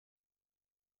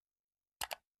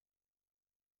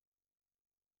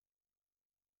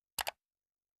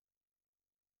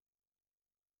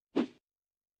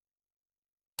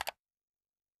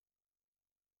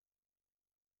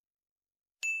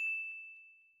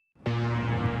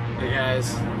Hey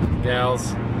guys,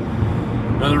 gals,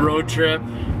 another road trip,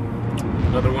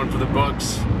 another one for the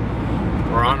books.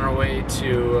 We're on our way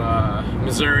to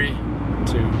Missouri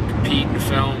to compete and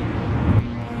film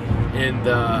in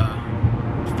the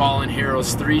Fallen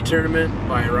Heroes 3 tournament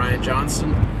by Ryan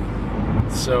Johnston.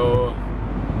 So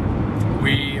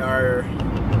we are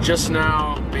just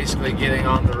now basically getting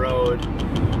on the road,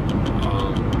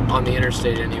 on the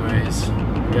interstate anyways.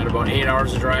 We got about 8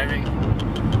 hours of driving,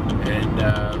 and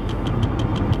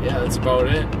yeah, that's about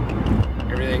it.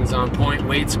 Everything's on point,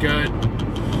 weight's good,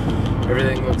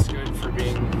 everything looks good for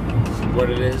being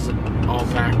what it is and all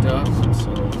packed up.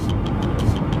 So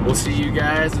we'll see you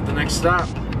guys at the next stop.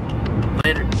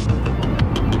 Later.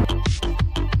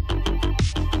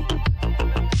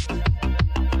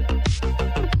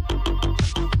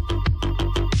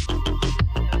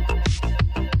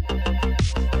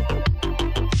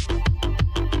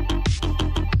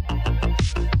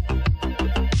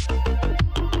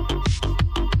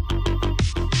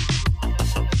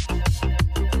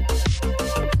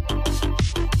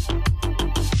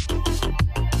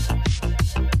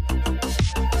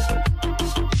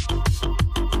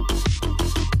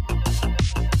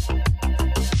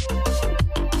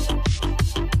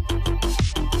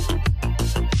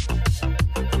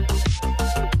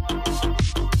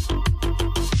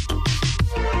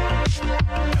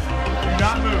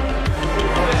 Not move.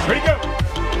 Ready, go.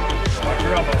 Watch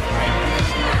your elbow.